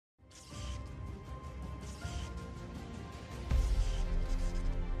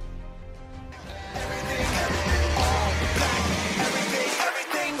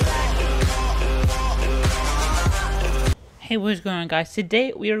Hey, what's going on, guys?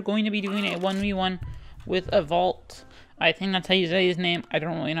 Today we are going to be doing a 1v1 with Evault. I think that's how you say his name. I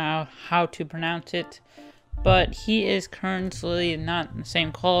don't really know how to pronounce it, but he is currently not in the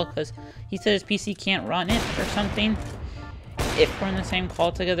same call because he said his PC can't run it or something if we're in the same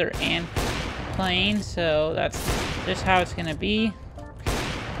call together and playing, so that's just how it's gonna be.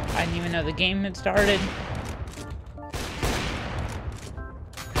 I didn't even know the game had started.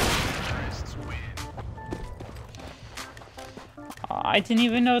 I didn't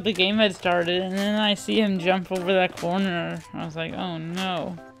even know the game had started, and then I see him jump over that corner. I was like, oh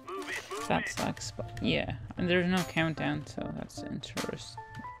no. That sucks, but yeah. And there's no countdown, so that's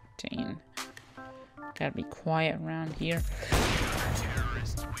interesting. Gotta be quiet around here.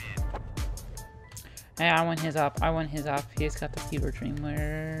 Hey, I want his up. I want his up. He's got the fever dream.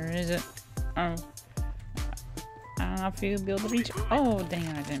 Where is it? Oh. I don't know if he'll be able to reach it. Oh, dang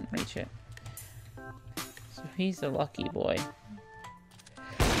it, I didn't reach it. So he's the lucky boy.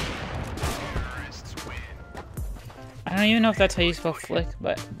 I don't even know if that's how you spell flick,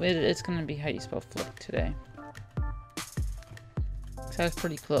 but it's gonna be how you spell flick today. So that's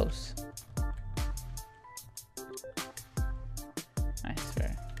pretty close. I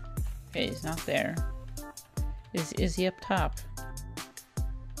swear. Okay, he's not there. Is he up top?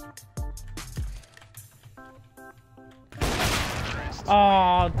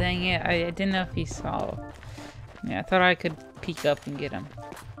 Oh, dang it. I didn't know if he saw. Yeah, I thought I could peek up and get him.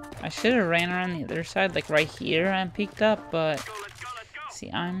 I should have ran around the other side, like right here, and peeked up, but see,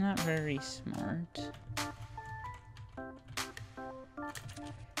 I'm not very smart.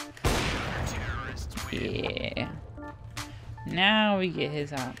 Yeah. Now we get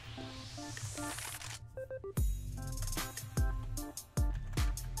his out.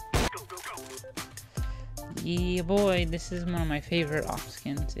 Yeah, boy, this is one of my favorite op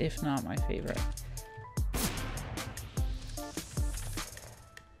skins, if not my favorite.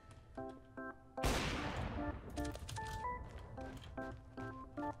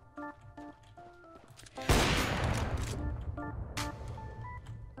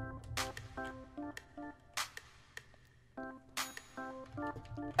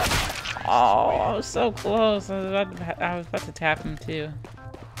 Oh, I was so close. I was about to tap him too.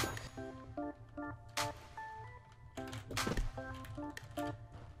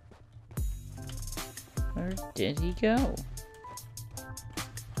 Where did he go?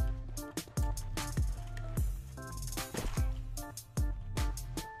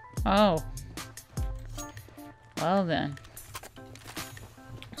 Oh. Well then.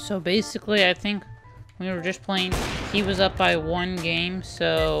 So basically, I think we were just playing. He was up by 1 game,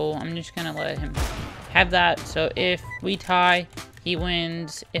 so I'm just gonna let him have that. So if we tie, he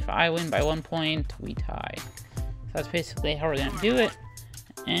wins. If I win by 1 point, we tie. So that's basically how we're gonna do it.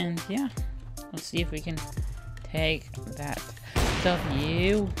 And yeah, let's see if we can take that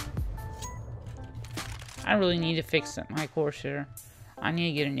W. I really need to fix my Corsair. I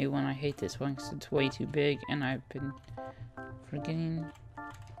need to get a new one. I hate this one because it's way too big, and I've been forgetting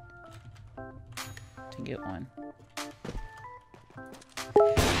to get one.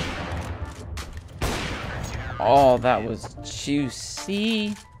 Oh, that was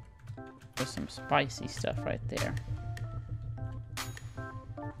juicy. There's some spicy stuff right there.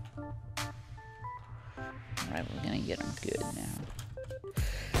 Alright, we're gonna get them good now.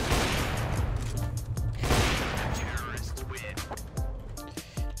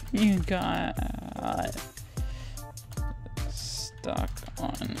 You got stuck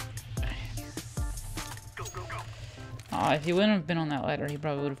on. Oh, if he wouldn't have been on that ladder, he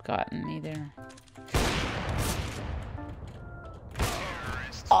probably would have gotten me there.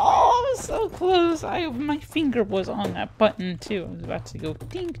 Oh, so close! My finger was on that button too. I was about to go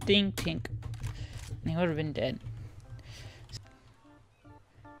tink, ding, tink, and he would have been dead.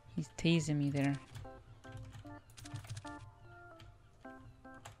 He's teasing me there.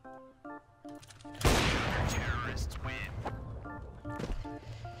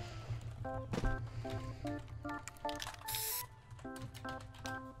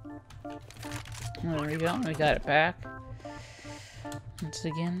 There we go. We got it back. Once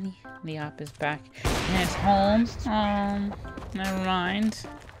again, the op is back. And it's home. Never mind.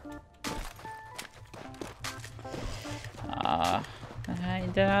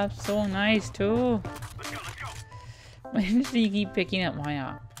 That op's so nice too. Why do you keep picking up my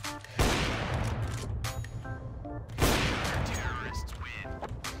op?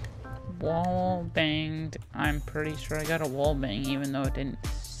 Wall banged. I'm pretty sure I got a wall bang, even though it didn't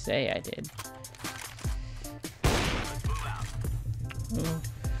say I did. Ooh.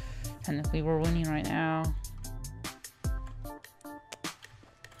 And if we were winning right now,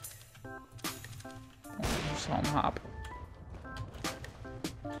 Psalm hop.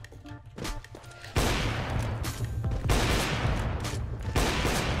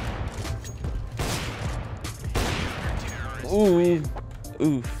 Ooh.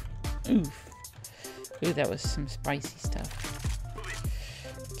 Oof. Oof. Ooh, that was some spicy stuff.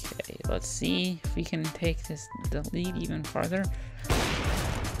 Okay, let's see if we can take the lead even farther.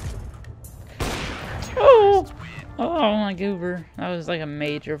 Oh! Oh my goober. That was like a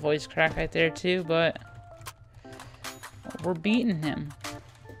major voice crack right there too, but we're beating him.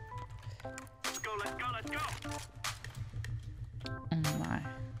 Let's go, let's go, let's go. Oh my.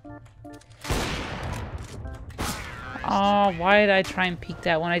 Oh, why did I try and peek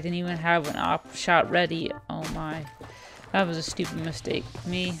that when I didn't even have an op shot ready? Oh my. That was a stupid mistake.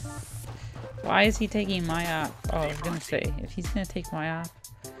 Me. Why is he taking my op? Oh, I was gonna say, if he's gonna take my op,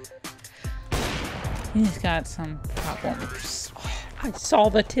 he's got some problems. Oh, I saw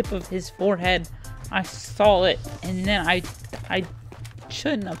the tip of his forehead. I saw it, and then I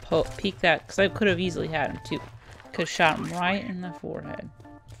shouldn't have peeked that, because I could have easily had him too. Could have shot him right in the forehead.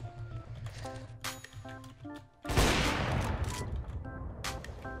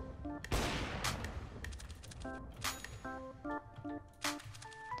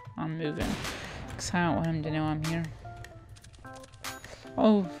 I'm moving, because I don't want him to know I'm here.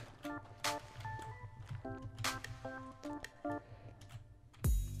 Oh.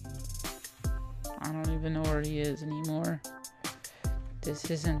 I don't even know where he is anymore. This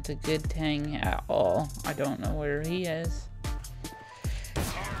isn't a good thing at all. I don't know where he is.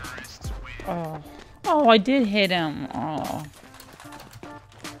 Oh. Oh, I did hit him. Oh.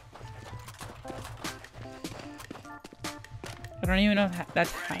 I don't even know if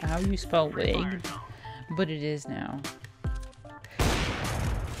that's how you spell leg, but it is now.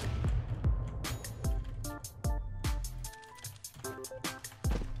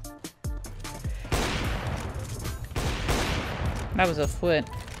 That was a foot.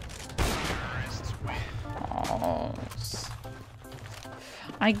 Oh.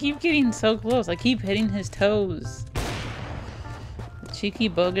 I keep getting so close. I keep hitting his toes.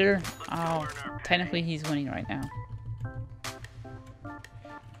 Cheeky booger. Oh, technically he's winning right now.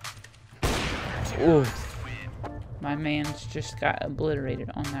 Ooh. My man's just got obliterated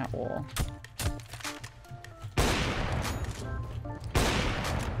on that wall.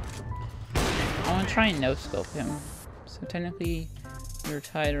 I want to try and no-scope him. So technically, you're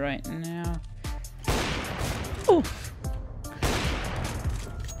tied right now. Oof.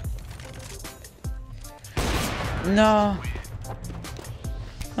 No.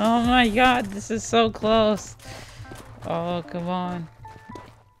 Oh my god, this is so close. Oh, come on.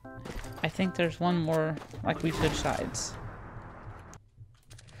 I think there's one more, like we switch sides.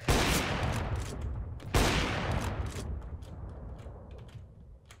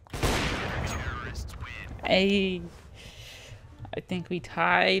 Hey. I think we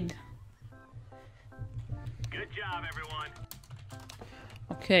tied. Good job, everyone.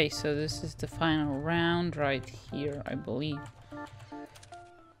 Okay, so this is the final round right here, I believe.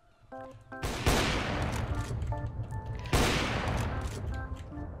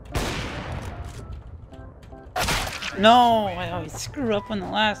 No, I always screw up on the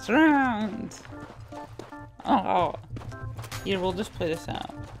last round. Oh, here, we'll just play this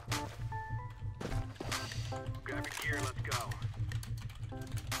out. Grab your gear, let's go.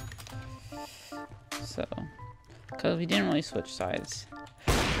 So, because we didn't really switch sides.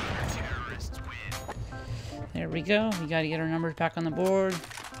 There we go. We gotta get our numbers back on the board.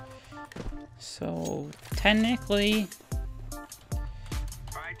 So, technically,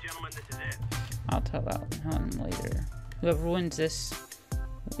 Alright, gentlemen, this is it. I'll tell that one later. Whoever wins this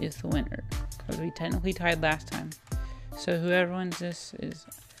is the winner. Because we technically tied last time. So, whoever wins this is...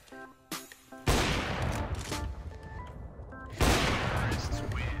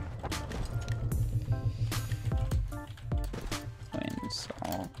 wins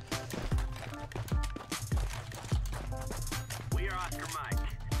all. We are Oscar Mike.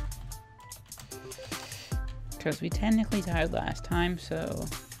 Because we technically tied last time, so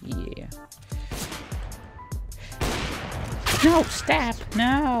yeah. No, stab!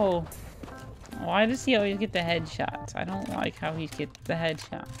 No! Why does he always get the headshots? I don't like how he gets the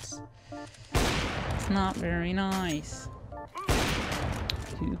headshots. It's not very nice.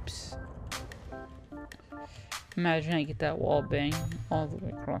 Oops. Imagine I get that wall bang all the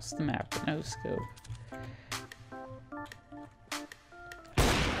way across the map with no scope.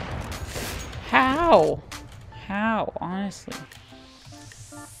 How? How? Honestly.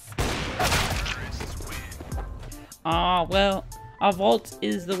 Well, Evault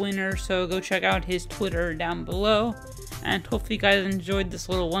is the winner, so go check out his Twitter down below. And hopefully you guys enjoyed this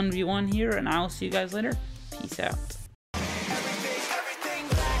little 1v1 here, and I'll see you guys later. Peace out.